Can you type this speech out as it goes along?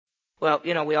Well,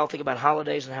 we all think about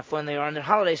holidays and how fun they are. And there are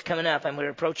holidays coming up, and we're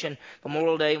approaching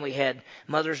Memorial Day, and we had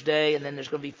Mother's Day, and then there's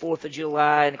going to be 4th of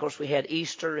July, and of course we had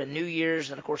Easter and New Year's,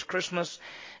 and of course Christmas.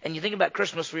 And you think about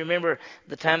Christmas, we remember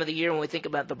the time of the year when we think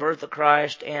about the birth of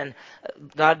Christ and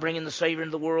God bringing the Savior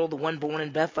into the world. The one born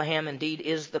in Bethlehem indeed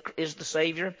is the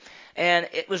Savior. And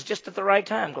it was just at the right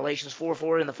time. Galatians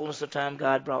 4:4, in the fullness of time,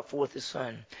 God brought forth His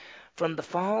Son. From the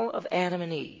fall of Adam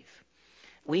and Eve,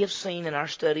 we have seen in our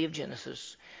study of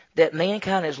Genesis that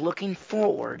mankind is looking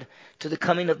forward to the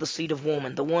coming of the seed of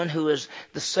woman, the one who is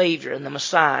the Savior and the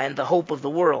Messiah and the hope of the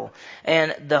world,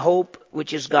 and the hope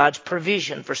which is God's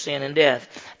provision for sin and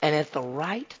death. And at the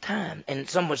right time, and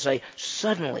some would say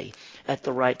suddenly, at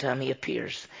the right time, He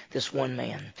appears, this one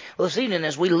man. Well, this evening,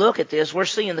 as we look at this, we're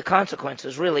seeing the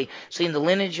consequences, really, seeing the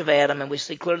lineage of Adam, and we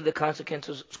see clearly the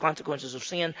consequences of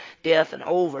sin, death, and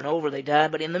over they die.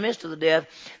 But in the midst of the death,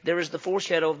 there is the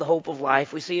foreshadow of the hope of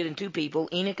life. We see it in two people,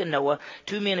 Enoch and Noah,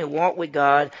 two men who walked with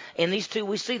God. In these two,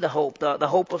 we see the hope, the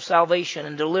hope of salvation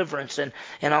and deliverance and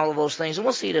all of those things. And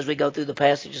we'll see it as we go through the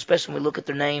passage, especially when we look at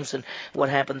their names and what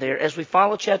happened there. As we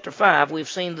follow chapter 5, we've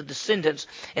seen the descendants.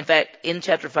 In fact, in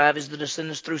chapter 5 is the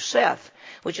descendants through Seth,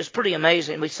 which is pretty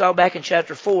amazing. We saw back in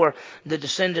chapter 4 the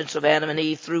descendants of Adam and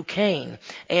Eve through Cain.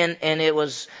 And it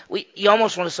was, you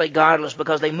almost want to say godless,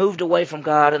 because they moved away from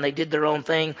God and they did their own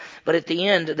thing. But at the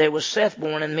end, there was Seth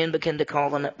born, and men began to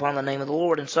call upon the name of the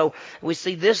Lord. And so we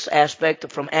see this aspect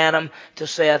from Adam to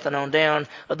Seth and on down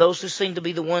of those who seem to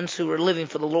be the ones who are living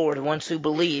for the Lord, the ones who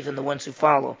believe and the ones who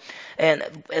follow. And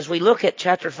as we look at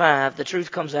chapter 5, the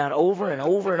truth comes out over and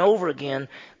over and over again.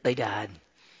 They died.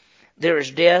 There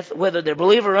is death, whether they're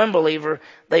believer or unbeliever,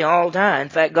 they all die. In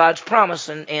fact, God's promise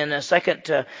in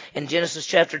Genesis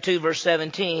chapter 2, verse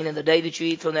 17, in the day that you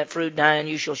eat from that fruit, dying,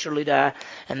 you shall surely die.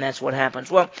 And that's what happens.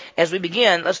 Well, as we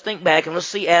begin, let's think back and let's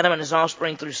see Adam and his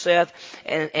offspring through Seth.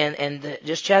 And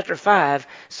just chapter 5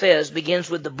 begins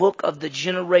with the book of the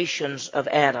generations of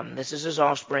Adam. This is his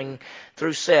offspring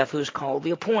through Seth, who is called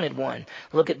the appointed one.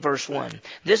 Look at verse 1.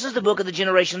 This is the book of the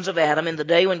generations of Adam. In the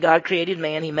day when God created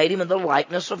man, He made him in the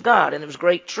likeness of God. And there was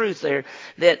great truth there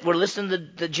that we're listening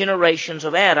to the generations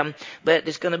of Adam, but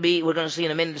we're going to see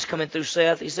in a minute it's coming through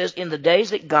Seth. He says, in the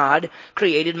days that God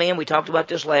created man, we talked about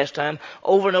this last time,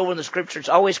 over and over in the scripture, it's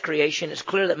always creation. It's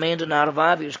clear that man did not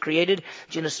survive. He was created.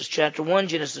 Genesis chapter 1,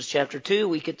 Genesis chapter 2,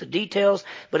 we get the details,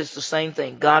 but it's the same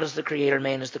thing. God is the creator,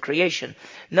 man is the creation.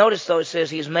 Notice though it says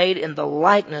He is made in the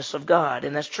likeness of God,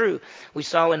 and that's true. We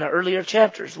saw in the earlier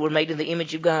chapters, we're made in the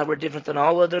image of God. We're different than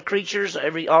all other creatures,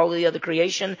 all the other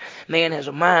creation. Man has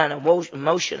a mind,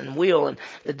 emotion, and will, and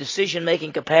the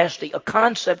decision-making capacity, a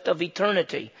concept of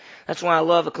eternity. That's why I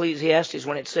love Ecclesiastes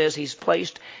when it says He's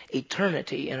placed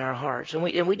eternity in our hearts. And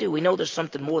we do. We know there's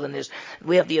something more than this.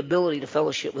 We have the ability to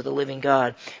fellowship with the living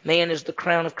God. Man is the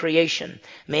crown of creation.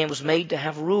 Man was made to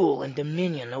have rule and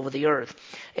dominion over the earth,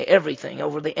 everything,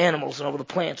 over the animals and over the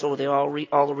plants, over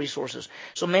all the resources.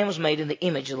 So man was made in the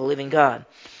image of the living God.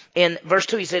 In verse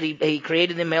 2, He said he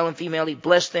created them male and female. He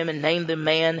blessed them and named them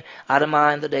man out of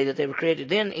mind the day that they were created.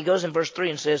 Then He goes in verse 3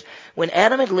 and says, when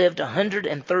Adam had lived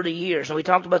 130 years, and we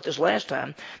talked about this last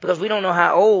time, because we don't know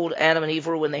how old Adam and Eve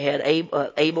were when they had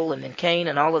Abel and then Cain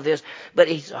and all of this, but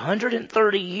he's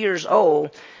 130 years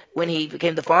old when he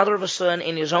became the father of a son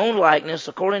in his own likeness,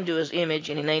 according to his image,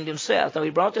 and he named him Seth. Now, we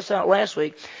brought this out last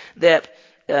week that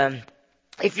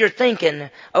if you're thinking,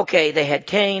 okay, they had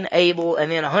Cain, Abel,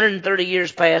 and then 130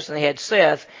 years passed and they had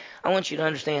Seth, I want you to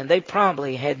understand they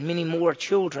probably had many more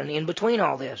children in between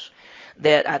all this.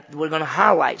 We're going to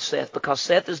highlight Seth, because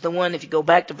Seth is the one, if you go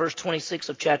back to verse 26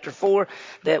 of chapter 4,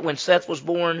 that when Seth was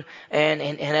born and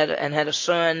had a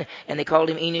son, and they called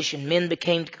him Enosh, and men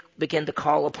began to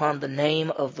call upon the name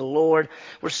of the Lord.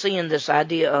 We're seeing this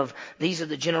idea of these are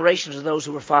the generations of those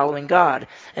who were following God.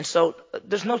 And so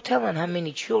there's no telling how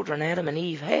many children Adam and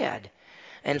Eve had.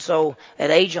 And so at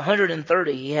age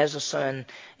 130, he has a son,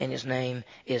 and his name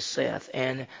is Seth.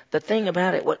 And the thing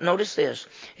about it, notice this,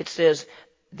 it says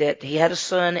that he had a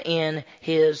son in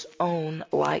his own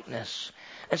likeness.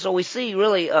 And so we see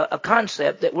really a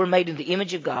concept that we're made in the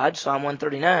image of God, Psalm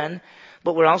 139,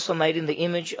 but we're also made in the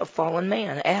image of fallen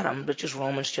man, Adam, which is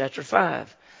Romans chapter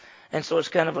 5. And so it's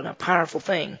kind of a powerful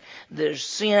thing. There's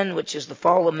sin, which is the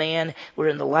fall of man. We're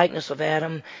in the likeness of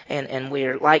Adam, and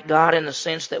we're like God in the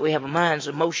sense that we have a mind,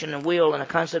 emotion, and will, and a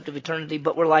concept of eternity,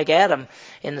 but we're like Adam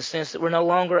in the sense that we're no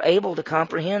longer able to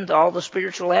comprehend all the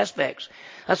spiritual aspects.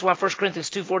 That's why 1 Corinthians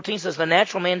 2:14 says the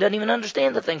natural man doesn't even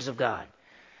understand the things of God.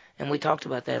 And we talked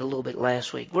about that a little bit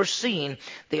last week. We're seeing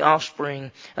the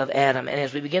offspring of Adam. And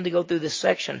as we begin to go through this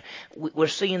section, we're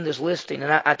seeing this listing.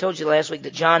 And I told you last week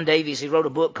that John Davies, he wrote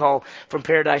a book called From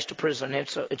Paradise to Prison.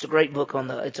 It's a great book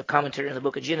it's a commentary on the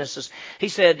book of Genesis. He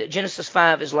said Genesis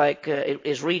 5 is like,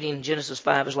 reading Genesis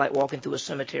 5 is like walking through a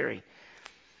cemetery.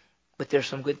 But there's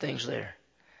some good things there.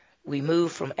 We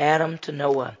move from Adam to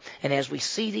Noah. And as we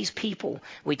see these people,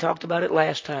 we talked about it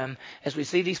last time, as we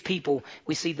see these people,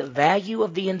 we see the value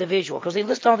of the individual. Because they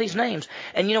list all these names.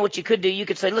 And you know what you could do? You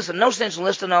could say, listen, no sense in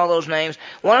listing all those names.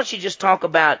 Why don't you just talk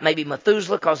about maybe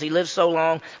Methuselah because he lived so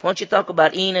long? Why don't you talk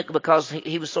about Enoch because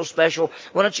he was so special?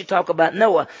 Why don't you talk about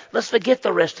Noah? Let's forget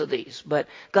the rest of these. But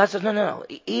God says, no.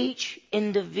 Each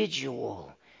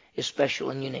individual is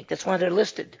special and unique. That's why they're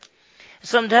listed.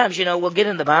 Sometimes, we'll get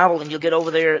in the Bible and you'll get over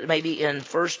there maybe in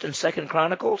 1st and 2nd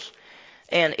Chronicles.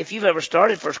 And if you've ever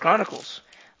started 1st Chronicles,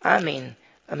 I mean,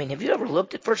 have you ever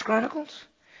looked at 1st Chronicles?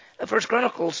 1st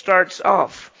Chronicles starts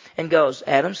off and goes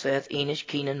Adam, Seth, Enosh,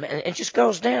 Kenan, and it just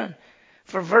goes down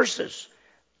for verses.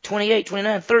 28,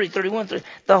 29, 30, 31, 30,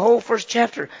 the whole 1st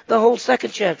chapter, the whole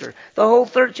 2nd chapter, the whole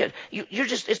 3rd chapter.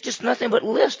 It's just nothing but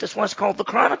list. That's why it's called the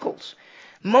Chronicles.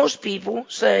 Most people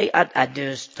say, I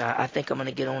think I'm going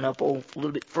to get on up a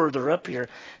little bit further up here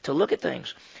to look at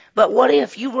things. But what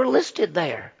if you were listed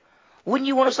there? Wouldn't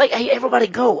you want to say, hey, everybody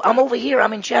go. I'm over here.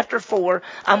 I'm in chapter 4.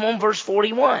 I'm on verse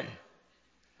 41.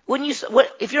 Wouldn't you?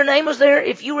 If your name was there,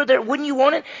 if you were there, wouldn't you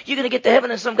want it? You're going to get to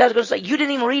heaven and some guy's going to say, you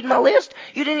didn't even read my list.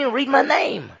 You didn't even read my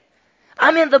name.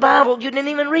 I'm in the Bible. You didn't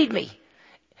even read me.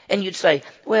 And you'd say,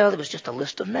 well, it was just a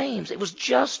list of names. It was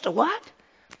just a what?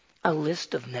 A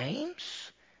list of names?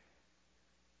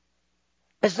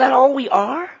 Is that all we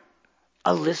are?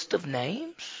 A list of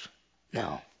names?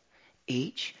 No.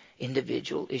 Each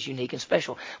individual is unique and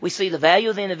special. We see the value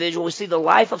of the individual. We see the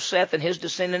life of Seth and his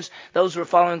descendants, those who are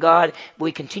following God.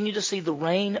 We continue to see the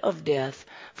reign of death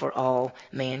for all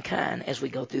mankind as we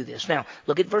go through this. Now,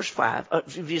 look at verse 4.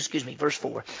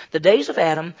 The days of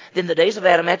Adam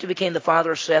after he became the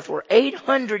father of Seth were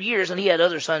 800 years, and he had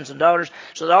other sons and daughters,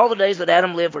 so that all the days that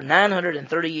Adam lived were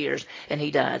 930 years, and he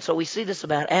died. So we see this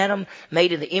about Adam,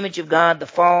 made in the image of God, the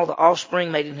fall, the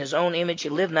offspring, made in his own image. He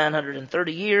lived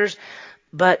 930 years.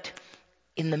 But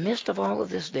in the midst of all of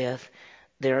this death,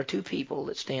 there are two people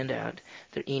that stand out.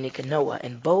 They're Enoch and Noah,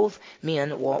 and both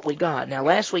men walked with God. Now,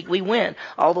 last week we went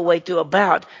all the way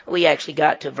to we actually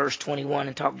got to verse 21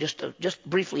 and talked just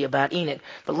briefly about Enoch.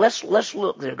 But let's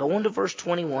look there. Go on to verse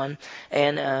 21.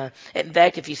 And in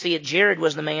fact, if you see it, Jared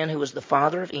was the man who was the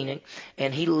father of Enoch,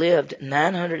 and he lived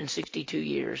 962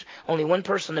 years. Only one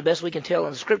person, the best we can tell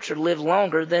in the Scripture, lived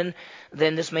longer than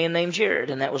this man named Jared,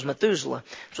 and that was Methuselah.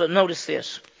 So notice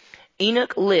this.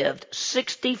 Enoch lived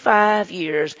 65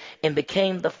 years and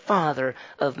became the father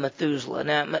of Methuselah.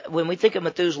 Now, when we think of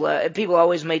Methuselah, people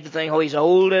always made the thing, he's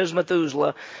old as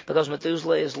Methuselah, because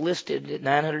Methuselah is listed at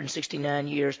 969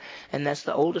 years, and that's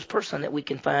the oldest person that we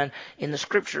can find in the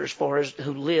Scripture as far as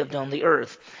who lived on the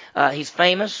earth. He's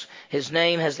famous. His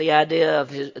name has the idea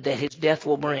of that his death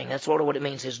will bring. That's sort of what it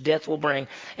means, his death will bring.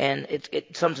 And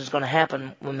something's going to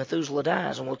happen when Methuselah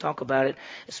dies, and we'll talk about it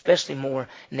especially more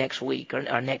next week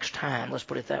or next time. Let's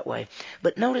put it that way.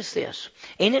 But notice this.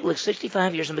 Enoch lived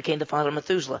 65 years and became the father of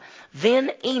Methuselah.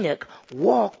 Then Enoch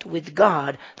walked with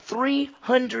God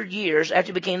 300 years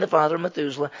after he became the father of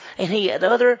Methuselah, and he had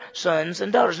other sons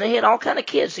and daughters. And he had all kind of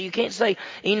kids, so you can't say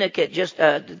Enoch had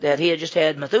that he had just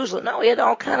had Methuselah. No, he had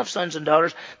all kind of sons and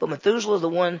daughters, but Methuselah is the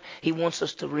one he wants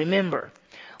us to remember.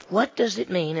 What does it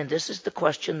mean? And this is the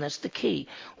question that's the key.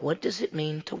 What does it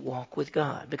mean to walk with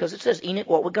God? Because it says Enoch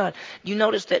walked with God. You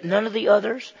notice that none of the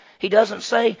others, he doesn't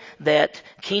say that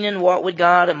Kenan walked with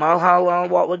God and Mahalalel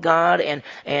walked with God and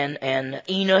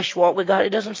Enosh walked with God.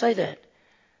 It doesn't say that.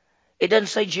 It doesn't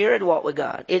say Jared walked with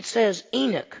God. It says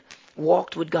Enoch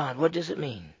walked with God. What does it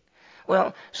mean?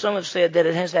 Well, some have said that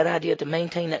it has that idea to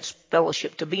maintain that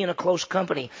fellowship, to be in a close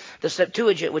company. The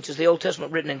Septuagint, which is the Old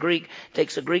Testament written in Greek,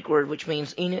 takes a Greek word which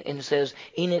means Enoch, and it says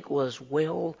Enoch was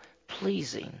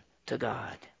well-pleasing to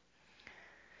God.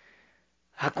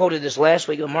 I quoted this last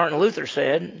week when Martin Luther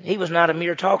said he was not a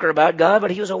mere talker about God,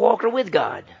 but he was a walker with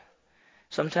God.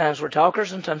 Sometimes we're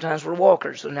talkers and sometimes we're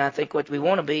walkers. And I think what we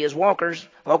want to be is walkers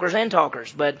and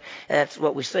talkers. But that's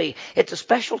what we see. It's a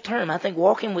special term. I think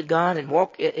walking with God and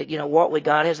walk with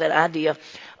God has that idea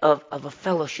of a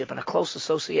fellowship and a close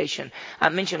association. I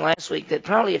mentioned last week that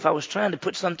probably if I was trying to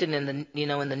put something in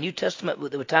the New Testament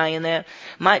that would tie in that,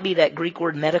 might be that Greek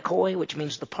word metakoi, which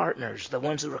means the partners, the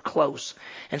ones who are close.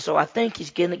 And so I think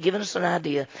he's given us an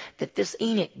idea that this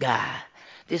Enoch guy,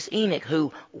 this Enoch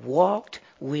who walked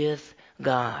with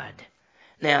God.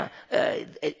 Now,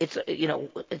 it's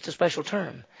a special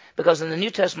term because in the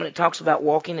New Testament it talks about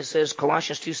walking. It says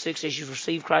Colossians 2:6, as you've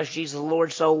received Christ Jesus the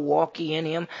Lord, so walk ye in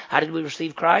him. How did we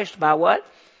receive Christ? By what?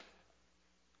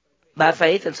 By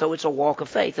faith, and so it's a walk of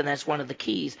faith, and that's one of the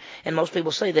keys. And most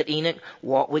people say that Enoch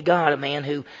walked with God, a man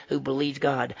who believed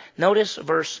God. Notice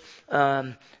verse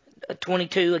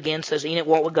 22 again says, Enoch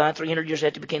walked with God 300 years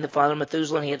after he became the father of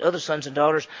Methuselah, and he had other sons and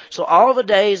daughters. So all the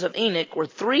days of Enoch were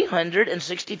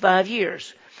 365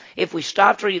 years. If we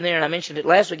stopped reading there, and I mentioned it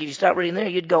last week, if you stopped reading there,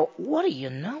 you'd go, what do you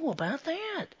know about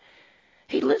that?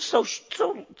 He lived such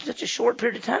a short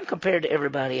period of time compared to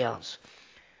everybody else.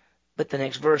 But the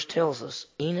next verse tells us,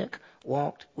 Enoch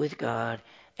walked with God,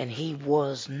 and he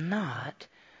was not,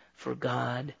 for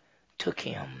God took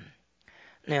him.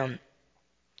 Now,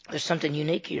 there's something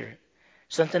unique here,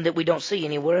 something that we don't see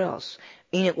anywhere else.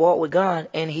 Enoch walked with God,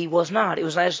 and he was not. It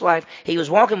was last life. He was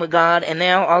walking with God, and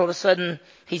now all of a sudden,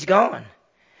 he's gone.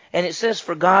 And it says,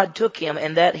 for God took him,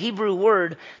 and that Hebrew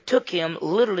word took him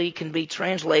literally can be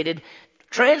translated.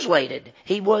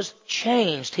 He was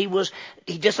changed.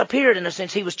 He disappeared in a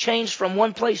sense. He was changed from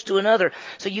one place to another.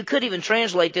 So you could even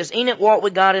translate this. Enoch walked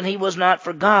with God and he was not,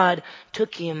 for God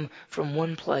took him from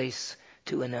one place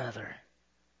to another.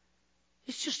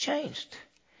 It's just changed.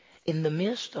 In the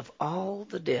midst of all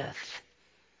the death,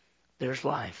 there's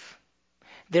life.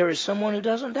 There is someone who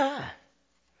doesn't die.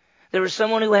 There is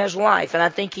someone who has life, and I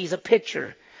think he's a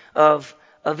picture of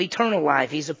eternal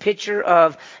life. He's a picture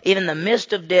of, in the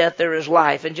midst of death, there is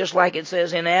life. And just like it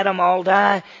says, in Adam all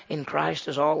die, in Christ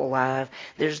is all alive.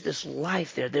 There's this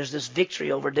life there. There's this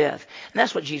victory over death. And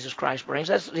that's what Jesus Christ brings.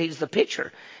 He's the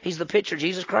picture. He's the picture.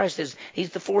 Jesus Christ he's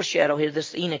the foreshadow here.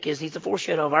 This Enoch he's the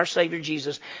foreshadow of our Savior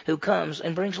Jesus who comes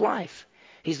and brings life.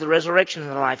 He's the resurrection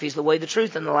and the life. He's the way, the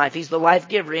truth, and the life. He's the life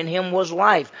giver. In him was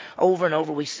life. Over and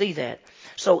over we see that.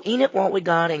 So Enoch walked with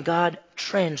God, and God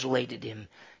translated him,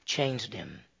 changed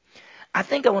him. I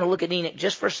think I want to look at Enoch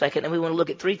just for a second, and we want to look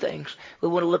at three things. We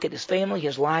want to look at his family,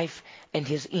 his life, and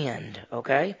his end,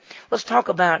 okay? Let's talk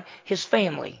about his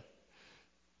family.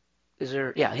 His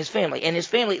family. And his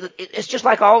family, it's just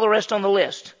like all the rest on the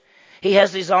list. He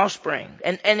has these offspring.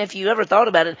 And if you ever thought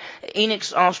about it,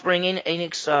 Enoch's offspring,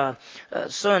 Enoch's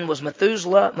son was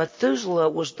Methuselah. Methuselah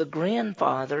was the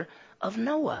grandfather of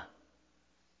Noah.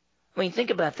 I mean, think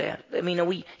about that. I mean,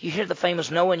 you hear the famous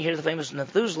Noah and you hear the famous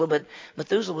Methuselah, but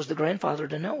Methuselah was the grandfather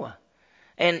to Noah.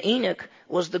 And Enoch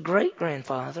was the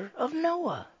great-grandfather of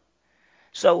Noah.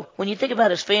 So when you think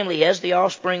about his family, he has the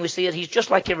offspring. We see that he's just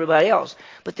like everybody else.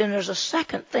 But then there's a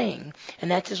second thing,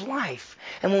 and that's his life.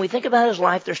 And when we think about his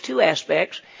life, there's two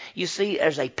aspects. You see,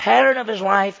 there's a pattern of his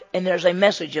life, and there's a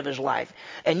message of his life.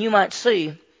 And you might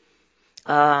see,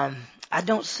 I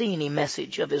don't see any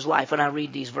message of his life when I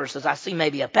read these verses. I see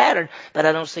maybe a pattern, but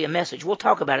I don't see a message. We'll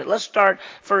talk about it. Let's start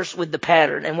first with the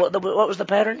pattern. And what was the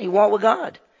pattern? He walked with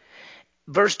God.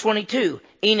 Verse 22,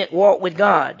 Enoch walked with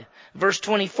God. Verse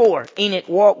 24, Enoch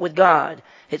walked with God.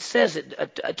 It says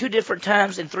it 2 different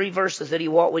times in 3 verses that he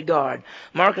walked with God.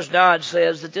 Marcus Dodge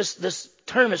says that this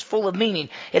term is full of meaning.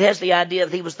 It has the idea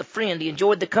that he was the friend. He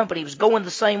enjoyed the company. He was going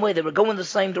the same way. They were going the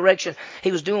same direction.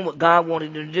 He was doing what God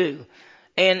wanted him to do.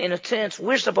 And in a sense,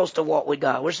 we're supposed to walk with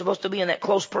God. We're supposed to be in that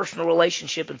close personal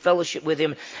relationship and fellowship with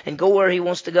him and go where he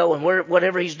wants to go and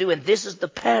whatever he's doing. This is the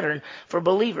pattern for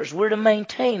believers. We're to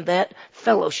maintain that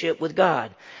fellowship with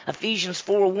God. Ephesians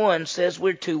 4:1 says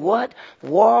we're to what?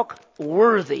 Walk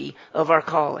worthy of our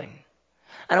calling.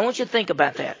 And I want you to think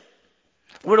about that.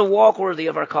 We're to walk worthy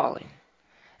of our calling.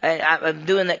 I'm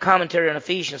doing that commentary on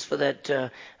Ephesians for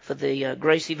the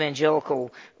Grace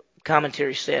Evangelical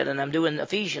commentary set, and I'm doing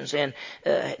Ephesians, and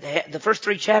the first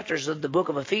 3 chapters of the book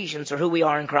of Ephesians are who we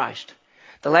are in Christ.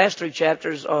 The last 3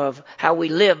 chapters of how we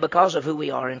live because of who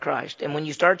we are in Christ. And when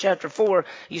you start chapter 4,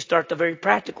 you start the very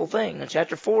practical thing. In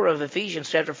chapter 4 of Ephesians,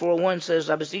 chapter 4:1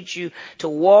 says, I beseech you to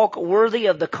walk worthy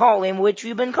of the calling which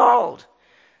you've been called.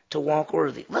 To walk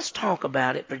worthy. Let's talk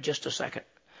about it for just a second.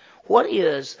 What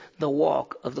is the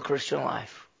walk of the Christian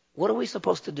life? What are we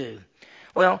supposed to do?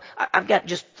 Well, I've got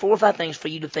just 4 or 5 things for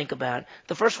you to think about.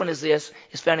 The first one is this.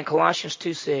 It's found in Colossians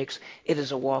 2:6. It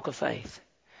is a walk of faith.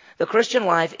 The Christian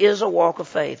life is a walk of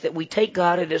faith, that we take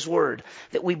God at his word,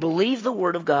 that we believe the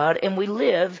word of God, and we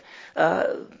live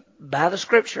by the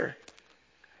Scripture.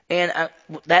 And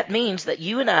that means that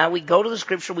you and I, we go to the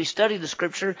Scripture, we study the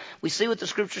Scripture, we see what the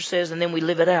Scripture says, and then we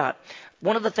live it out.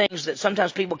 One of the things that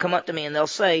sometimes people come up to me and they'll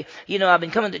say, I've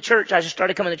been coming to church. I just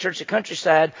started coming to church at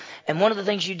Countryside. And one of the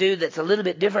things you do that's a little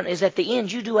bit different is at the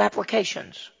end you do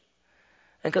applications.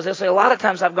 And because they'll say a lot of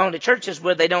times I've gone to churches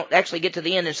where they don't actually get to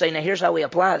the end and say, now here's how we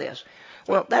apply this.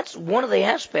 Well, that's one of the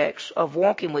aspects of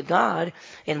walking with God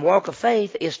and walk of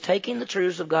faith is taking the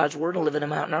truths of God's Word and living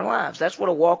them out in our lives. That's what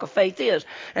a walk of faith is.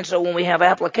 And so when we have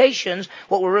applications,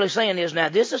 what we're really saying is, now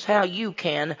this is how you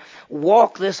can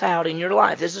walk this out in your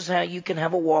life. This is how you can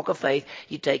have a walk of faith.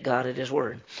 You take God at His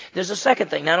Word. There's a second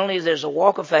thing. Not only is there a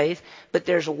walk of faith, but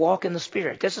there's a walk in the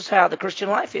Spirit. This is how the Christian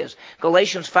life is.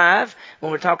 Galatians 5,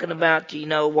 when we're talking about,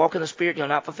 walk in the Spirit, you'll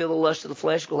not fulfill the lust of the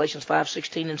flesh. Galatians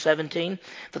 5:16 and 17.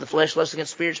 For the flesh lusts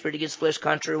against spirit, spirit against flesh,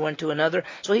 contrary one to another.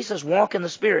 So he says, walk in the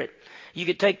Spirit. You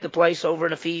could take the place over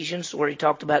in Ephesians where he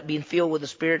talked about being filled with the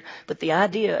Spirit. But the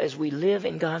idea is we live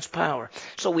in God's power.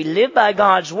 So we live by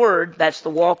God's Word. That's the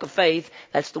walk of faith.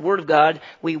 That's the Word of God.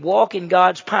 We walk in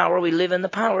God's power. We live in the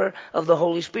power of the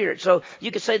Holy Spirit. So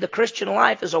you could say the Christian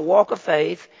life is a walk of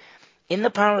faith in the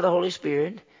power of the Holy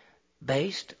Spirit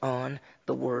based on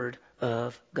the Word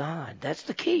of God. That's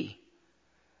the key.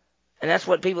 And that's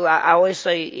what people, I always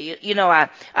say,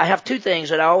 I have two things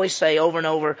that I always say over and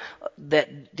over that,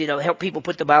 help people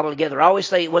put the Bible together. I always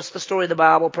say, what's the story of the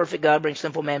Bible? Perfect God brings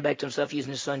sinful man back to himself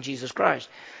using his Son, Jesus Christ.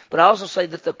 But I also say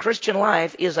that the Christian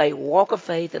life is a walk of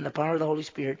faith in the power of the Holy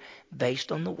Spirit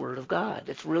based on the Word of God.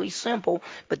 It's really simple,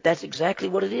 but that's exactly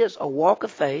what it is. A walk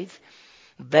of faith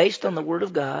based on the Word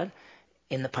of God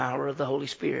in the power of the Holy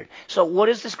Spirit. So what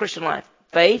is this Christian life?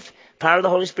 Faith, power of the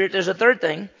Holy Spirit. There's a third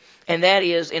thing. And that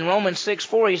is, in Romans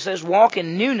 6:4, he says, walk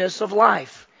in newness of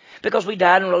life. Because we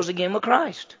died and rose again with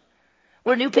Christ.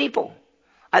 We're new people.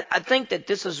 I think that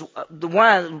this is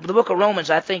why the book of Romans,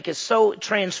 I think, is so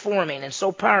transforming and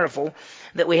so powerful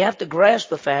that we have to grasp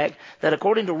the fact that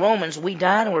according to Romans, we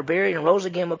died and were buried and rose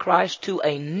again with Christ to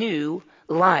a new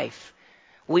life.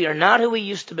 We are not who we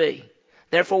used to be.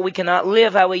 Therefore, we cannot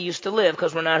live how we used to live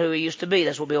because we're not who we used to be.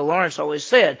 That's what Bill Lawrence always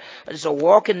said. But it's a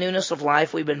walk in newness of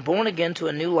life. We've been born again to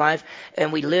a new life,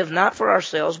 and we live not for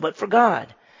ourselves, but for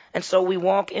God. And so we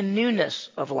walk in newness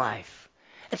of life.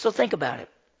 And so think about it.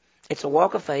 It's a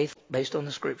walk of faith based on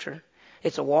the Scripture.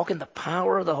 It's a walk in the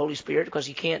power of the Holy Spirit because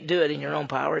you can't do it in your own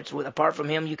power. Apart from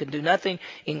Him, you can do nothing.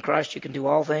 In Christ, you can do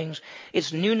all things.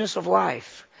 It's newness of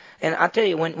life. And I tell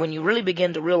you, when you really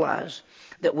begin to realize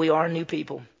that we are new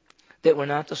people, that we're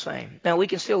not the same. Now, we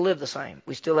can still live the same.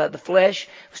 We still have the flesh.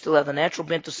 We still have the natural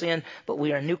bent to sin. But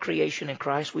we are a new creation in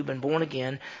Christ. We've been born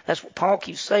again. That's what Paul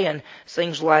keeps saying.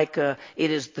 Things like, it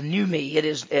is the new me. It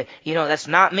is, that's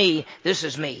not me. This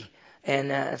is me.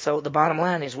 And so the bottom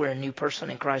line is we're a new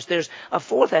person in Christ. There's a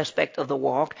fourth aspect of the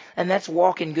walk, and that's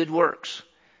walk in good works.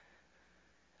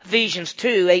 Ephesians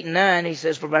 2:8 and 9, he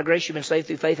says, for by grace you've been saved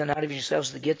through faith, and not of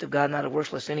yourselves the gift of God, not of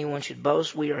works, lest anyone should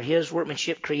boast. We are His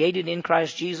workmanship, created in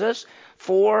Christ Jesus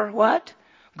for what?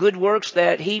 Good works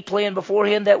that He planned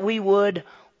beforehand that we would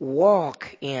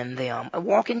walk in them.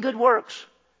 Walk in good works.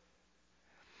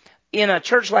 In a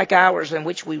church like ours, in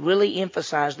which we really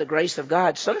emphasize the grace of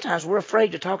God, sometimes we're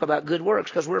afraid to talk about good works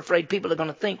because we're afraid people are going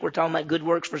to think we're talking about good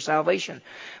works for salvation.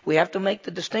 We have to make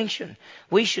the distinction.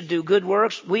 We should do good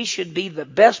works. We should be the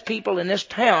best people in this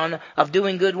town of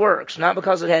doing good works, not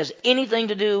because it has anything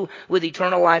to do with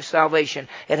eternal life salvation.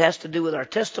 It has to do with our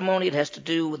testimony. It has to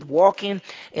do with walking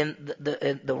in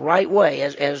the right way.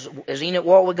 As Enoch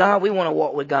walked with God, we want to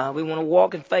walk with God. We want to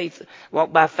walk in faith,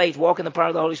 walk by faith, walk in the power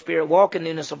of the Holy Spirit, walk in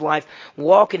newness of life.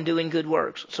 Walk in doing good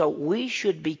works. So we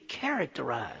should be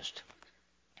characterized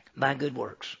by good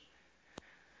works.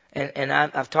 And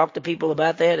I've talked to people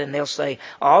about that, and they'll say,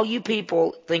 all you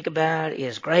people think about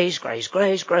is grace, grace,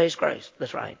 grace, grace, grace.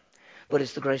 That's right. But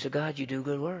it's the grace of God you do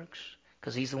good works,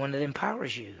 because He's the one that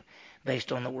empowers you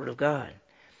based on the Word of God.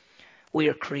 We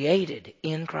are created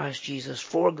in Christ Jesus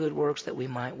for good works that we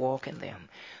might walk in them.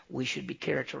 We should be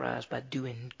characterized by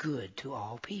doing good to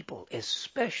all people,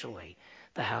 especially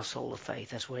the household of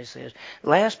faith. That's what it says.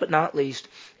 Last but not least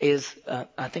is,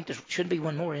 I think there should be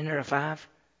one more. Isn't there a 5?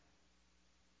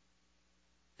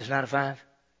 There's not a 5?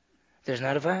 There's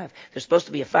not a 5. There's supposed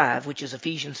to be a 5, which is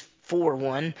Ephesians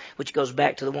 4:1, which goes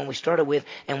back to the one we started with,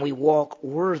 and we walk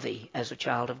worthy as a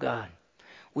child of God.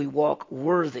 We walk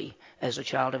worthy as a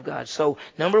child of God. So,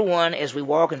 number 1, as we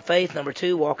walk in faith. Number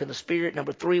 2, walk in the Spirit.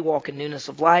 Number 3, walk in newness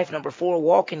of life. Number 4,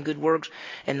 walk in good works.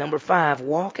 And number 5,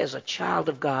 walk as a child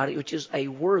of God, which is a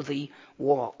worthy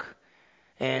walk.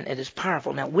 And it is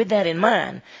powerful. Now, with that in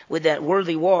mind, with that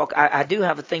worthy walk, I do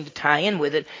have a thing to tie in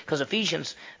with it, because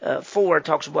Ephesians 4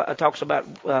 talks about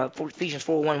Ephesians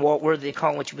 4:1, walk worthy,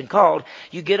 calling what you've been called.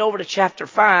 You get over to chapter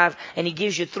 5, and he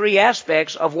gives you 3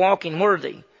 aspects of walking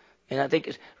worthy. And I think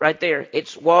it's right there.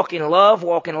 It's walk in love,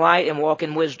 walk in light, and walk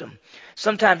in wisdom.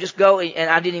 Sometimes just go, and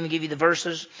I didn't even give you the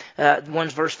verses.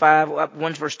 One's verse 5,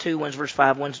 one's verse 2, one's verse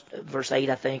 5, one's verse 8,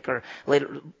 I think, or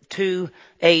later 2,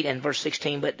 8, and verse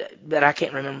 16, but I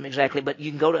can't remember them exactly. But you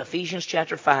can go to Ephesians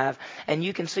chapter 5, and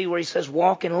you can see where he says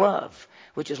walk in love,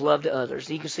 which is love to others.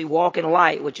 You can see walk in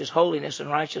light, which is holiness and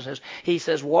righteousness. He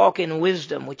says walk in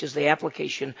wisdom, which is the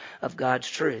application of God's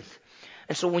truth.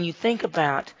 And so when you think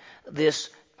about this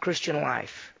Christian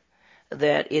life,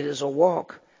 that it is a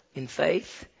walk in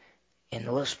faith, in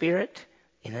the Spirit,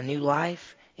 in a new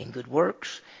life, in good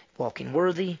works, walking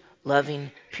worthy,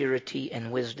 loving, purity,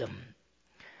 and wisdom.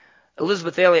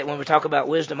 Elizabeth Elliot, when we talk about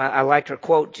wisdom, I liked her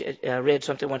quote. I read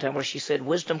something one time where she said,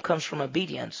 wisdom comes from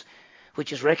obedience,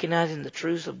 which is recognizing the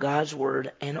truths of God's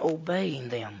word and obeying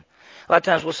them. A lot of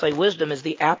times we'll say wisdom is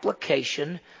the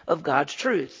application of God's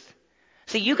truth.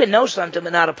 See, you can know something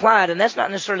but not apply it, and that's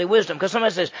not necessarily wisdom. Because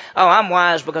somebody says, oh, I'm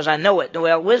wise because I know it.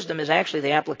 Well, wisdom is actually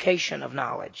the application of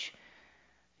knowledge.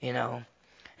 You know.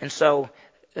 And so,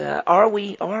 are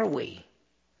we,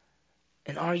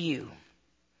 and are you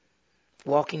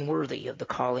walking worthy of the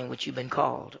calling which you've been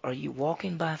called? Are you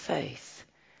walking by faith,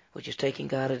 which is taking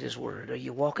God at His word? Are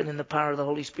you walking in the power of the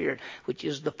Holy Spirit, which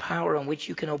is the power on which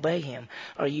you can obey Him?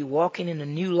 Are you walking in a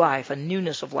new life, a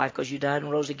newness of life because you died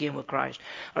and rose again with Christ?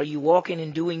 Are you walking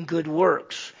in doing good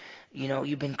works? You know,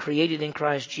 you've been created in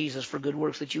Christ Jesus for good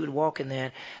works, that you would walk in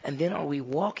that. And then are we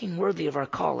walking worthy of our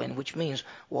calling, which means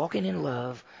walking in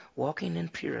love, walking in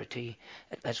purity,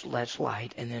 that's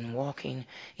light, and then walking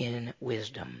in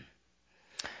wisdom.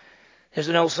 There's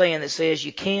an old saying that says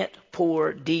you can't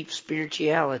pour deep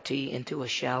spirituality into a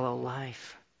shallow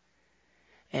life.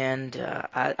 And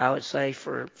I would say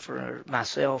for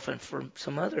myself and for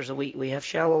some others, we have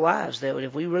shallow lives. That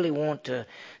if we really want to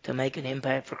make an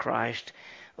impact for Christ,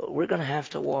 we're going to have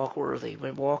to walk worthy.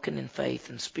 We're walking in faith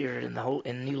and spirit and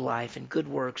in new life and good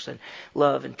works and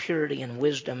love and purity and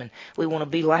wisdom. And we want to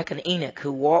be like an Enoch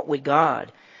who walked with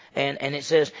God. And it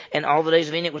says, and all the days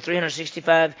of Enoch were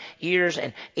 365 years,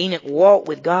 and Enoch walked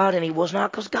with God, and he was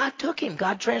not, because God took him.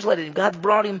 God translated him. God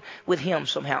brought him with him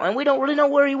somehow. And we don't really know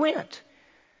where he went.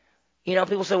 You know,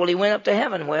 people say, well, he went up to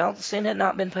heaven. Well, sin had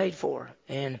not been paid for.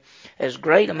 And as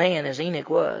great a man as Enoch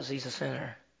was, he's a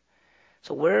sinner.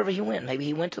 So wherever he went, maybe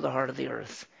he went to the heart of the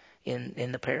earth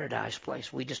in the paradise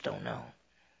place. We just don't know.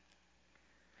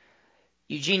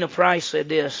 Eugenia Price said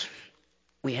this,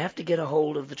 we have to get a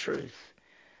hold of the truth.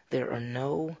 There are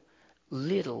no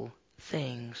little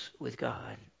things with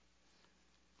God.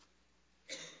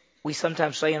 We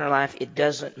sometimes say in our life, it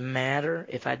doesn't matter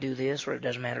if I do this, or it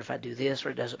doesn't matter if I do this, or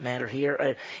it doesn't matter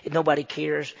here. Nobody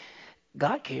cares.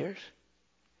 God cares.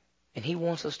 And He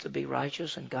wants us to be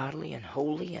righteous and godly and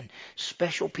holy and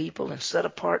special people and set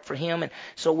apart for Him. And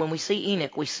so when we see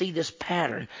Enoch, we see this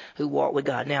pattern who walked with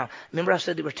God. Now, remember I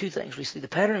said there were two things. We see the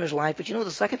pattern of his life, but you know what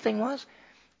the second thing was?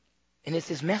 And it's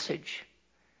his message.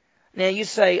 Now you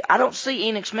say, I don't see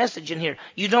Enoch's message in here.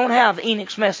 You don't have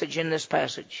Enoch's message in this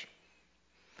passage.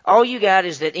 All you got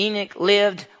is that Enoch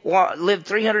lived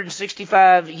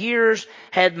 365 years,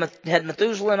 had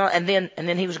Methuselah, and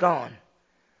then he was gone.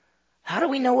 How do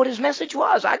we know what his message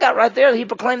was? I got right there that he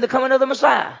proclaimed the coming of the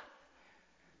Messiah.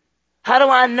 How do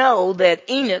I know that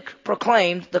Enoch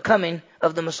proclaimed the coming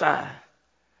of the Messiah?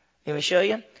 Let me show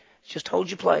you. Just hold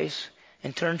your place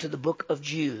and turn to the book of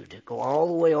Jude. Go all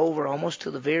the way over almost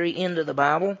to the very end of the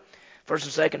Bible,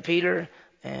 1st and 2nd Peter,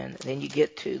 and then you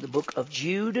get to the book of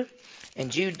Jude.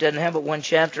 And Jude doesn't have but one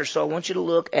chapter, so I want you to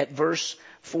look at verse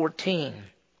 14.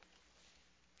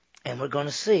 And we're going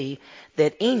to see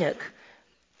that Enoch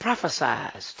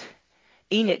prophesied.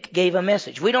 Enoch gave a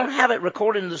message. We don't have it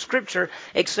recorded in the scripture,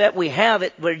 except we have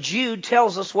it where Jude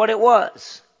tells us what it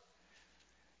was.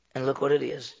 And look what it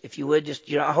is. If you would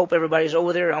just, I hope everybody's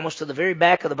over there almost to the very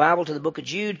back of the Bible, to the book of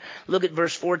Jude. Look at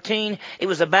verse 14. It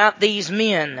was about these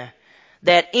men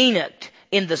that Enoch,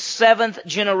 in the 7th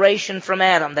generation from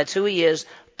Adam, that's who he is,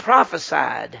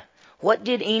 prophesied. What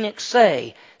did Enoch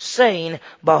say? Saying,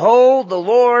 behold, the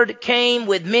Lord came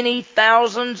with many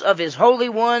thousands of his holy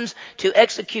ones to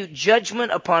execute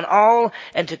judgment upon all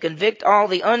and to convict all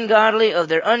the ungodly of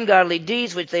their ungodly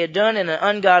deeds which they had done in an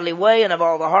ungodly way, and of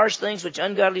all the harsh things which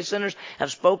ungodly sinners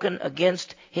have spoken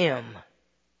against him.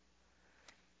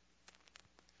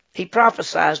 He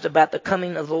prophesied about the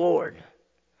coming of the Lord.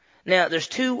 Now, there's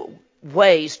two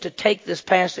ways to take this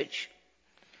passage.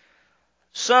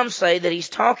 Some say that he's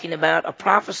talking about a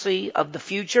prophecy of the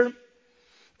future,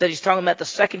 that he's talking about the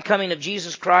second coming of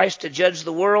Jesus Christ to judge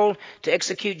the world, to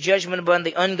execute judgment upon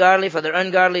the ungodly for their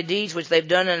ungodly deeds, which they've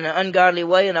done in an ungodly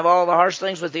way, and of all the harsh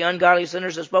things which the ungodly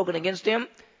sinners have spoken against him.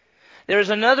 There is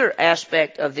another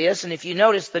aspect of this, and if you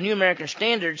notice, the New American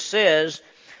Standard says,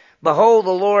 "Behold,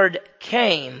 the Lord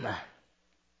came."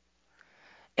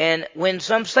 And when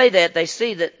some say that, they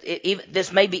see that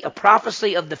this may be a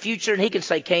prophecy of the future, and he can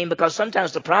say came because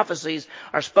sometimes the prophecies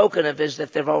are spoken of as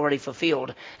if they've already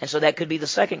fulfilled. And so that could be the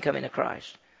second coming of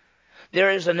Christ.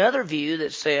 There is another view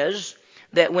that says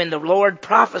that when the Lord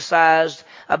prophesied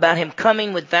about him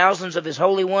coming with thousands of his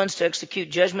holy ones to execute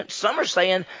judgment, some are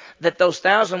saying that those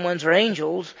 1,000 ones are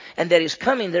angels and that his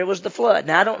coming there was the flood.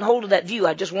 Now, I don't hold to that view.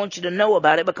 I just want you to know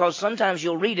about it because sometimes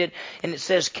you'll read it and it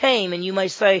says came and you may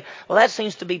say, well, that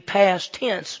seems to be past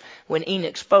tense when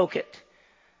Enoch spoke it.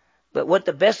 But what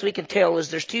the best we can tell is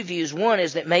there's two views. One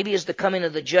is that maybe it's the coming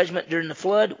of the judgment during the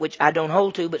flood, which I don't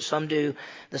hold to, but some do.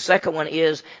 The second one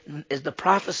is the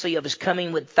prophecy of his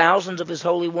coming with thousands of his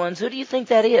holy ones. Who do you think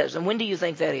that is? And when do you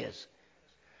think that is?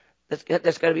 That's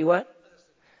got to be what?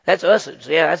 That's us.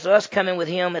 Yeah, that's us coming with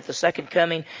him at the second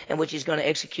coming, in which he's going to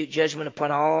execute judgment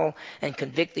upon all and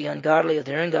convict the ungodly of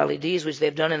their ungodly deeds, which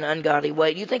they've done in an ungodly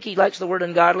way. Do you think he likes the word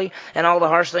ungodly and all the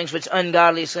harsh things which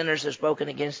ungodly sinners have spoken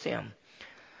against him?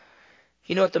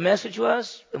 You know what the message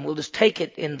was? And we'll just take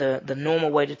it in the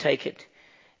normal way to take it,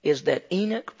 is that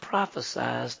Enoch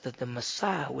prophesied that the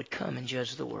Messiah would come and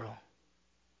judge the world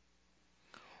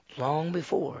long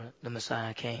before the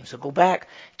Messiah came. So go back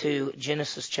to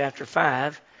Genesis chapter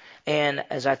 5. And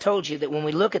as I told you, that when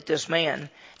we look at this man,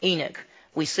 Enoch,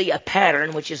 we see a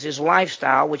pattern, which is his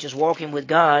lifestyle, which is walking with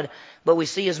God, but we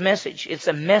see his message. It's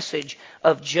a message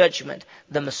of judgment.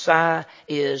 The Messiah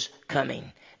is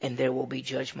coming, and there will be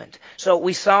judgment. So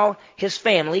we saw his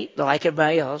family, like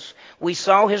everybody else. We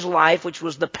saw his life, which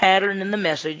was the pattern and the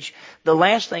message. The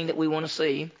last thing that we want to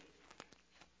see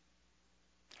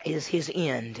is his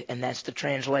end, and that's the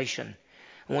translation.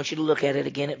 I want you to look at it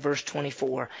again at verse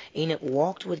 24. Enoch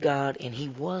walked with God, and he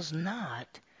was not,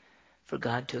 for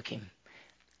God took him.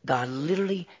 God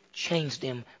literally changed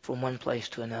him from one place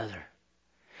to another.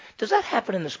 Does that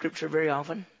happen in the Scripture very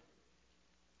often?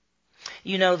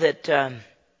 You know that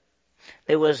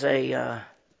there was an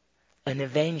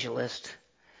evangelist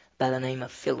by the name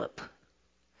of Philip.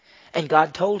 And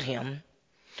God told him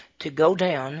to go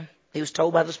down. He was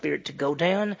told by the Spirit to go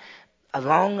down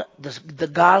along the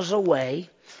Gaza way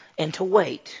and to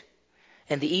wait.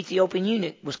 And the Ethiopian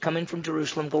eunuch was coming from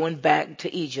Jerusalem, going back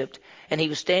to Egypt. And he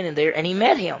was standing there, and he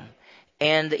met him.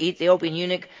 And the Ethiopian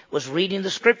eunuch was reading the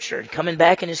Scripture, coming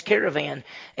back in his caravan.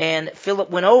 And Philip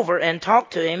went over and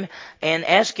talked to him and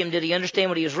asked him, did he understand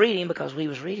what he was reading? Because we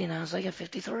was reading Isaiah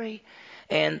 53.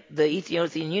 And the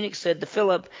Ethiopian eunuch said to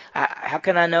Philip, how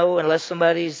can I know unless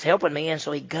somebody's helping me? And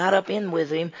so he got up in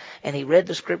with him, and he read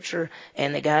the Scripture.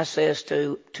 And the guy says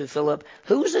to Philip,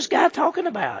 who's this guy talking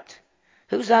about?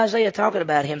 Who's Isaiah talking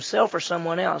about, himself or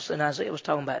someone else? And Isaiah was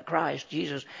talking about Christ,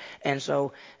 Jesus. And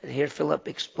so here Philip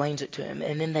explains it to him.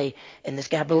 And then and this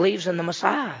guy believes in the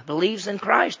Messiah, believes in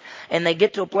Christ. And they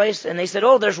get to a place and they said,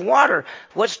 oh, there's water.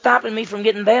 What's stopping me from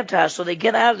getting baptized? So they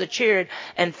get out of the chariot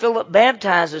and Philip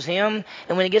baptizes him.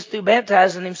 And when he gets through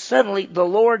baptizing him, suddenly the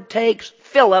Lord takes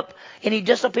Philip and he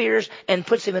disappears and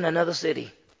puts him in another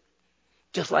city.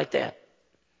 Just like that.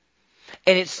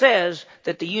 And it says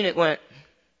that the eunuch went,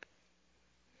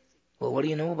 well, what do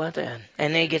you know about that?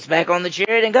 And then he gets back on the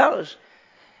chariot and goes.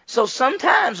 So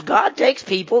sometimes God takes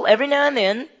people every now and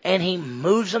then and he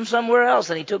moves them somewhere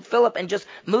else. And he took Philip and just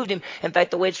moved him. In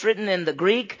fact, the way it's written in the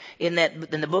Greek, in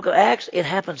the book of Acts, it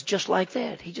happens just like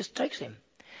that. He just takes him.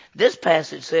 This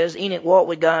passage says, Enoch walked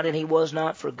with God and he was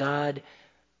not, for God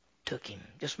took him.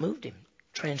 Just moved him,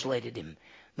 translated him,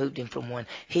 moved him from one.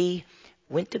 He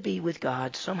went to be with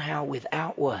God somehow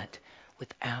without what?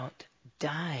 Without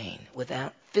dying,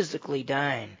 without physically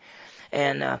dying.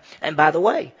 And by the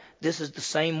way, this is the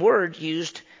same word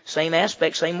used, same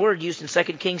aspect, same word used in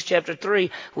 2 Kings chapter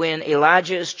 3 when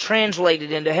Elijah is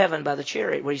translated into heaven by the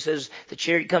chariot, where he says the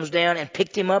chariot comes down and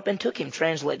picked him up and took him,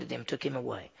 translated him, took him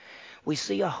away. We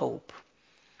see a hope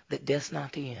that death's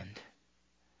not the end,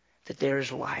 that there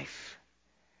is life.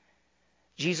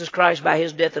 Jesus Christ, by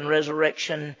his death and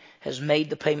resurrection, has made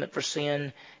the payment for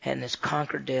sin and has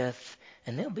conquered death.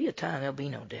 And there'll be a time there'll be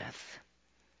no death.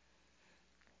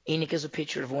 Enoch is a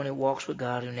picture of one who walks with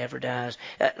God, who never dies.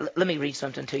 Let me read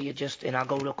something to you, and I'll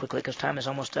go real quickly because time is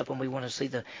almost up, and we want to see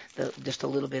just a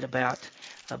little bit about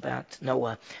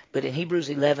Noah. But in Hebrews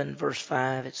 11, verse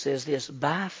 5, it says this: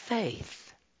 by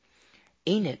faith,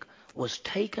 Enoch was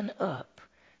taken up,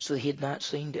 so he had not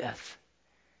seen death.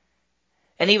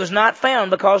 And he was not found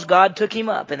because God took him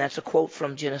up. And that's a quote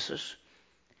from Genesis.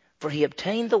 For he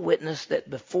obtained the witness that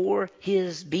before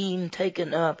his being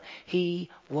taken up, he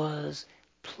was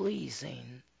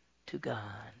pleasing to God.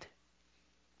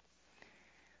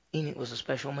 Enoch was a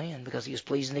special man because he was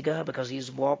pleasing to God, because he was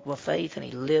walked by faith and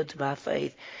he lived by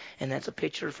faith. And that's a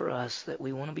picture for us that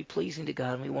we want to be pleasing to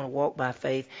God and we want to walk by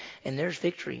faith. And there's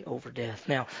victory over death.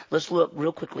 Now, let's look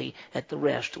real quickly at the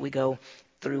rest. We go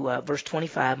through verse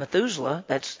 25. Methuselah,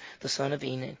 that's the son of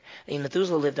Enoch. And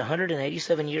Methuselah lived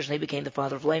 187 years and he became the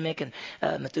father of Lamech. And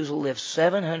Methuselah lived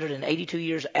 782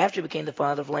 years after he became the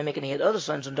father of Lamech. And he had other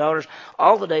sons and daughters.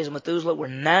 All the days of Methuselah were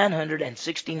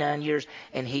 969 years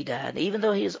and he died. Even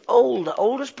though he is old, the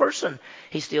oldest person,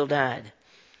 he still died.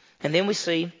 And then we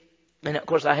see, and of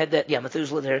course I had that,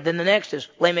 Methuselah there. Then the next is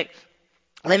Lamech.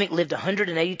 Lamech lived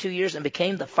 182 years and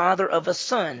became the father of a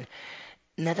son.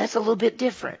 Now that's a little bit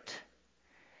different.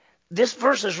 This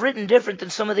verse is written different than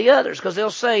some of the others because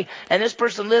they'll say, and this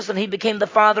person lives and he became the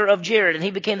father of Jared and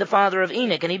he became the father of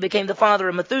Enoch and he became the father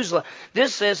of Methuselah.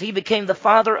 This says he became the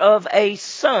father of a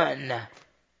son.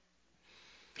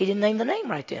 He didn't name the name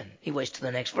right then. He waits to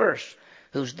the next verse.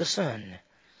 Who's the son?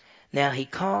 Now he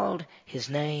called his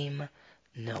name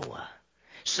Noah,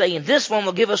 saying, this one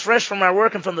will give us rest from our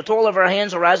work and from the toil of our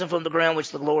hands arising from the ground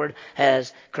which the Lord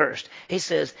has cursed. He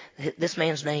says this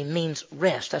man's name means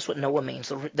rest. That's what Noah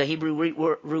means. The Hebrew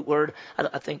root word,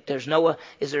 I think there's Noah.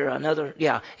 Is there another?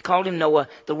 Yeah, he called him Noah.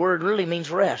 The word really means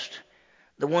rest.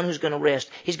 The one who's going to rest.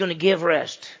 He's going to give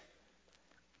rest.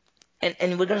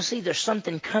 And we're going to see there's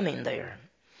something coming there.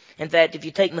 In fact, if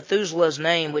you take Methuselah's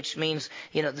name, which means,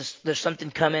 there's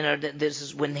something coming, or this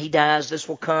is when he dies, this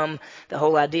will come. The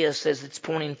whole idea says it's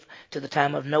pointing to the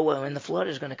time of Noah, and the flood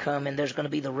is going to come, and there's going to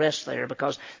be the rest there,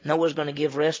 because Noah's going to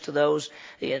give rest to those,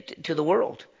 to the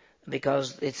world.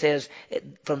 Because it says,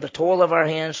 from the toil of our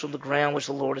hands, from the ground which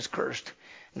the Lord has cursed.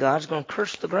 God's going to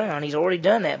curse the ground. He's already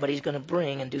done that, but he's going to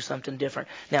bring and do something different.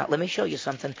 Now, let me show you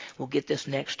something. We'll get this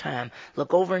next time.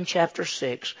 Look over in chapter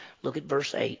 6. Look at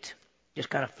verse 8. Just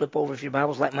kind of flip over. If your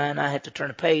Bible's like mine, I have to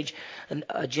turn a page.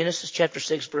 Genesis chapter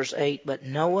 6, verse 8. But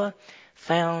Noah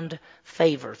found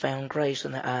favor, found grace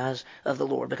in the eyes of the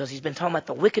Lord, because he's been talking about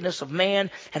the wickedness of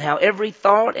man and how every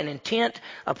thought and intent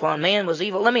upon man was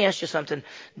evil. Let me ask you something.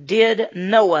 Did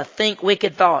Noah think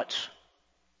wicked thoughts?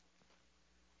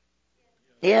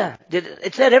 Yeah.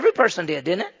 It said every person did,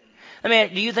 didn't it? I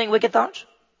mean, do you think wicked thoughts?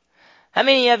 How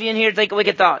many of you in here think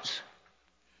wicked thoughts?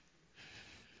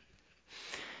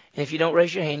 And if you don't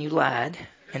raise your hand, you lied.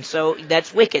 And so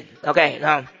that's wicked. Okay,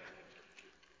 no.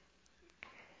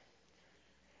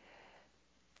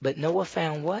 But Noah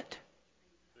found what?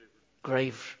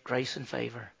 Grace and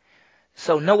favor.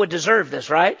 So Noah deserved this,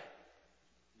 right?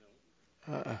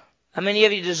 How many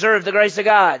of you deserve the grace of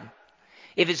God?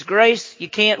 If it's grace, you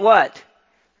can't what?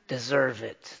 Deserve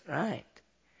it. Right.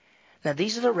 Now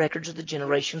these are the records of the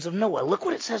generations of Noah. Look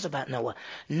what it says about Noah.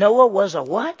 Noah was a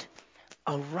what?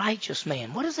 A righteous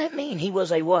man. What does that mean? He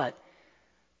was a what?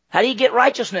 How do you get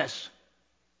righteousness?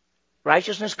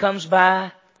 Righteousness comes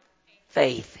by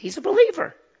faith. He's a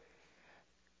believer.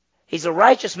 He's a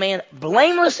righteous man,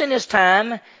 blameless in his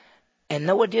time. And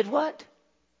Noah did what?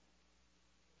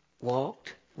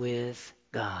 Walked with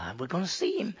God. We're going to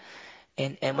see him.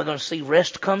 And we're going to see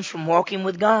rest comes from walking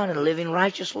with God and living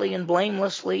righteously and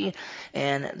blamelessly.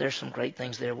 And there's some great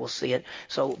things there. We'll see it.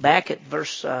 So back at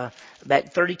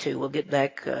back 32, we'll get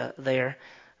back there.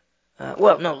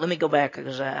 Let me go back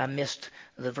because I missed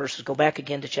the verses. Go back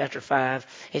again to chapter 5.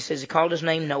 He says he called his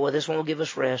name Noah. This one will give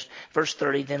us rest. Verse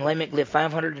 30, then Lamech lived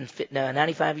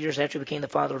 595 years after he became the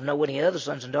father of Noah, and he had other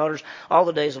sons and daughters. All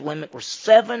the days of Lamech were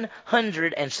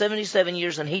 777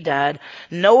 years, and he died.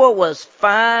 Noah was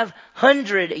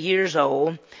 500 years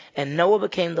old, and Noah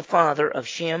became the father of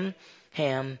Shem,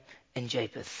 Ham, and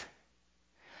Japheth.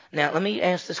 Now, let me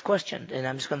ask this question, and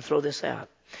I'm just going to throw this out.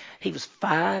 He was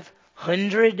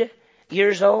 500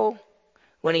 years old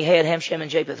when he had Ham, Shem, and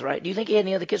Japheth, right? Do you think he had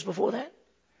any other kids before that?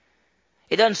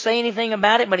 It doesn't say anything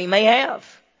about it, but he may have.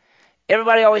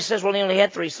 Everybody always says, well, he only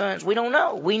had 3 sons. We don't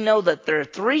know. We know that there are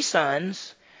 3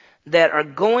 sons that are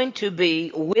going to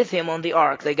be with him on the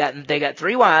ark. They got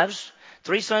 3 wives,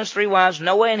 3 sons, 3 wives,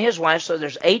 Noah and his wife, so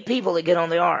there's 8 people that get on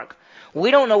the ark. We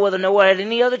don't know whether Noah had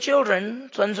any other children,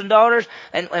 sons and daughters,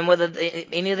 and whether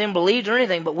any of them believed or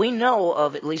anything, but we know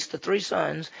of at least the 3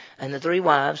 sons and the 3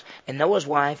 wives and Noah's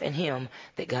wife and him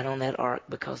that got on that ark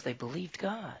because they believed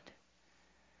God.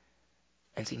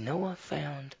 And see, Noah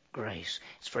found grace.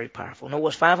 It's very powerful. Noah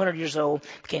was 500 years old,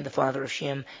 became the father of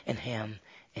Shem and Ham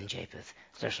and Japheth.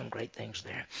 There's some great things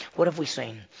there. What have we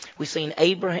seen? We've seen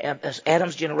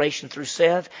Adam's generation through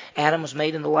Seth. Adam was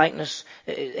made in the likeness.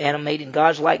 Adam made in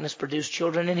God's likeness, produced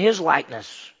children in his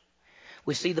likeness.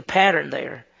 We see the pattern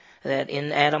there. that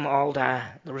in Adam all die,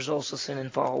 the results of sin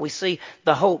and fall. We see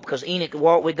the hope because Enoch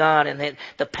walked with God, and that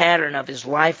the pattern of his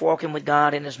life walking with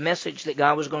God, and his message that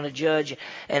God was going to judge,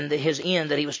 and his end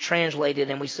that he was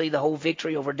translated, and we see the whole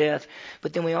victory over death.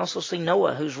 But then we also see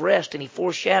Noah, whose rest, and he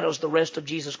foreshadows the rest of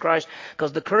Jesus Christ,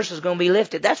 because the curse is going to be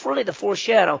lifted. That's really the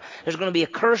foreshadow. There's going to be a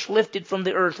curse lifted from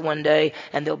the earth one day,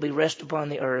 and there'll be rest upon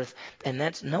the earth. And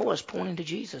that's Noah's pointing to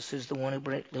Jesus, who's the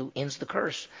one who ends the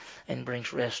curse and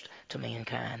brings rest to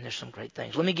mankind. There's some great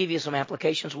things. Let me give you some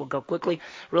applications. We'll go quickly.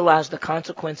 Realize the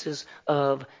consequences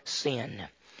of sin.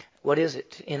 What is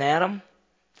it? In Adam,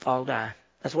 all die.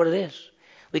 That's what it is.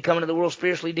 We come into the world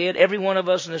spiritually dead. Every one of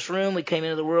us in this room, we came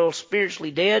into the world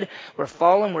spiritually dead. We're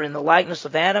fallen. We're in the likeness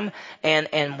of Adam.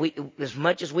 And we, as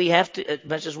much as we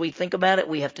think about it,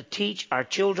 we have to teach our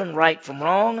children right from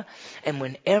wrong. And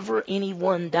whenever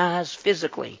anyone dies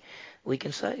physically, we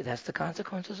can say that's the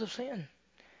consequences of sin.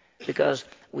 Because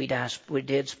we're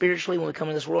dead spiritually when we come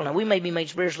into this world. Now, we may be made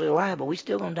spiritually alive, but we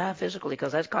still going to die physically,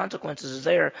 because that consequences is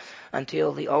there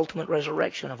until the ultimate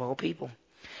resurrection of all people.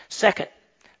 Second,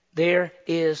 there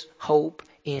is hope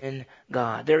in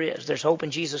God. There's hope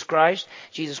in Jesus Christ.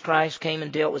 Jesus Christ came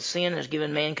and dealt with sin and has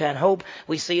given mankind hope.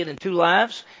 We see it in two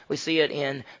lives. We see it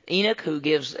in Enoch, who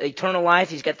gives eternal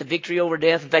life. He's got the victory over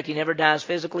death. In fact, he never dies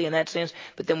physically in that sense.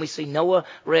 But then we see Noah,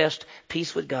 rest,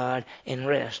 peace with God, and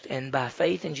rest. And by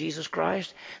faith in Jesus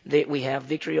Christ, we have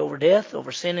victory over death,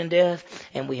 over sin and death,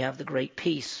 and we have the great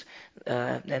peace.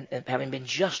 And having been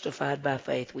justified by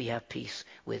faith, we have peace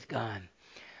with God.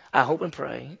 I hope and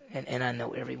pray, and I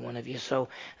know every one of you. So,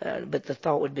 but the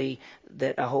thought would be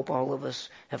that I hope all of us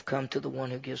have come to the one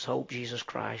who gives hope, Jesus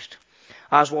Christ.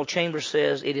 Oswald Chambers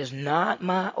says, "It is not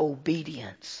my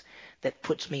obedience that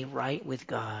puts me right with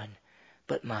God,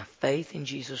 but my faith in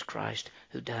Jesus Christ,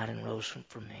 who died and rose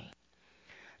for me."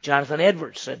 Jonathan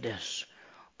Edwards said this: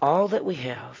 "All that we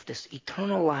have, this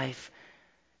eternal life,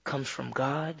 comes from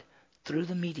God through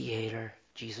the mediator,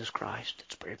 Jesus Christ."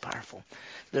 It's very powerful.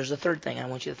 There's a third thing I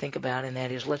want you to think about, and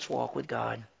that is, let's walk with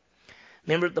God.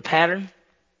 Remember the pattern?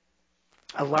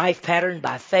 A life patterned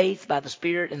by faith, by the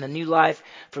Spirit, and the new life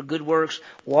for good works,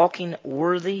 walking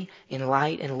worthy in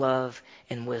light and love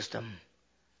and wisdom.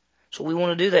 So we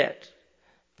want to do that.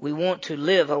 We want to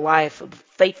live a life of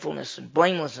faithfulness and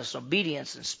blamelessness,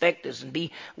 obedience, and expectance, and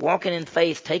be walking in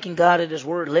faith, taking God at His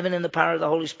word, living in the power of the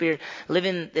Holy Spirit,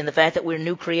 living in the fact that we're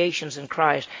new creations in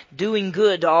Christ, doing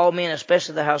good to all men,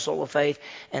 especially the household of faith,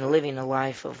 and living a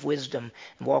life of wisdom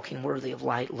and walking worthy of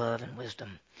light, love, and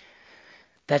wisdom.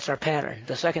 That's our pattern.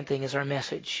 The second thing is our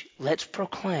message. Let's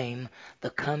proclaim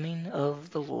the coming of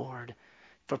the Lord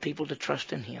for people to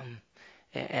trust in Him.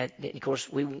 And of course,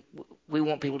 we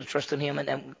want people to trust in Him,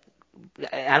 and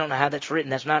I don't know how that's written.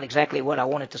 That's not exactly what I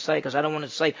wanted to say, because I don't want to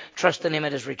say trust in Him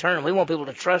at His return. We want people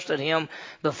to trust in Him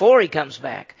before He comes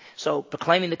back. So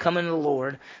proclaiming the coming of the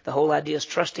Lord, the whole idea is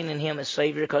trusting in Him as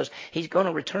Savior, because He's going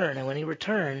to return. And when He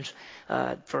returns,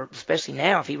 especially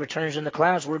now, if He returns in the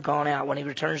clouds, we're gone out. When He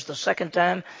returns the second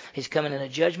time, He's coming in a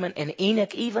judgment. And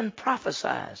Enoch even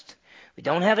prophesied. We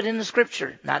don't have it in the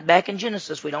Scripture, not back in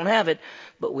Genesis. We don't have it,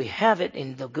 but we have it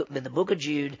in the book of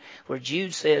Jude, where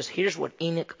Jude says, here's what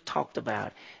Enoch talked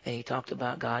about. And he talked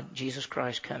about God, Jesus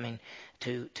Christ, coming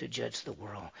to judge the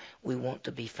world. We want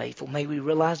to be faithful. May we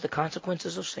realize the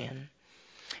consequences of sin,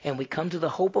 and we come to the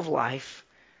hope of life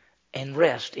and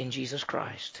rest in Jesus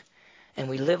Christ. And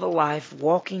we live a life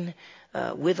walking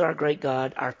with our great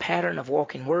God, our pattern of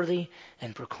walking worthy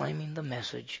and proclaiming the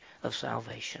message of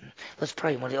salvation. Let's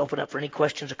pray. I want to open up for any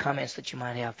questions or comments that you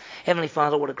might have. Heavenly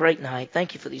Father, what a great night.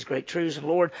 Thank you for these great truths. And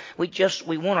Lord, we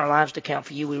want our lives to count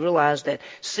for you. We realize that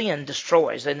sin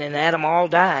destroys, and in Adam all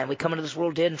die, and we come into this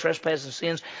world dead in trespasses and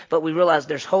sins, but we realize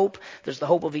there's hope. There's the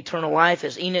hope of eternal life,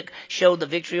 as Enoch showed the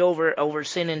victory over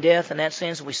sin and death. In that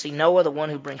sense, we see Noah, the one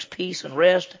who brings peace and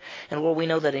rest. And Lord, we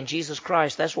know that in Jesus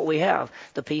Christ, that's what we have,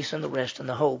 the peace and the rest and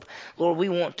the hope. Lord, we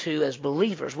want to, as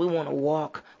believers, we want to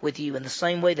walk with you in the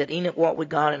same way that Enoch walked with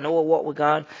God and Noah walked with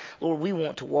God. Lord, we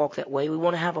want to walk that way. We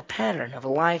want to have a pattern of a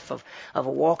life of a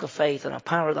walk of faith and a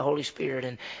power of the Holy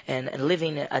Spirit, and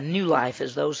living a new life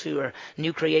as those who are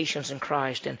new creations in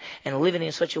Christ, and living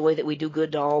in such a way that we do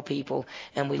good to all people,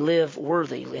 and we live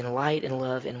worthy in light and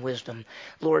love and wisdom.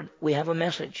 Lord, we have a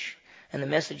message. And the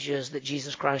message is that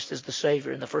Jesus Christ is the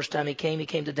Savior. And the first time He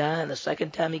came to die. And the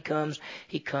second time He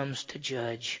comes to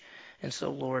judge. And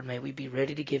so, Lord, may we be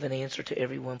ready to give an answer to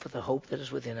everyone for the hope that is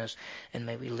within us. And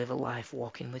may we live a life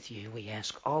walking with you. We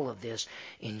ask all of this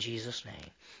in Jesus'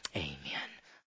 name. Amen.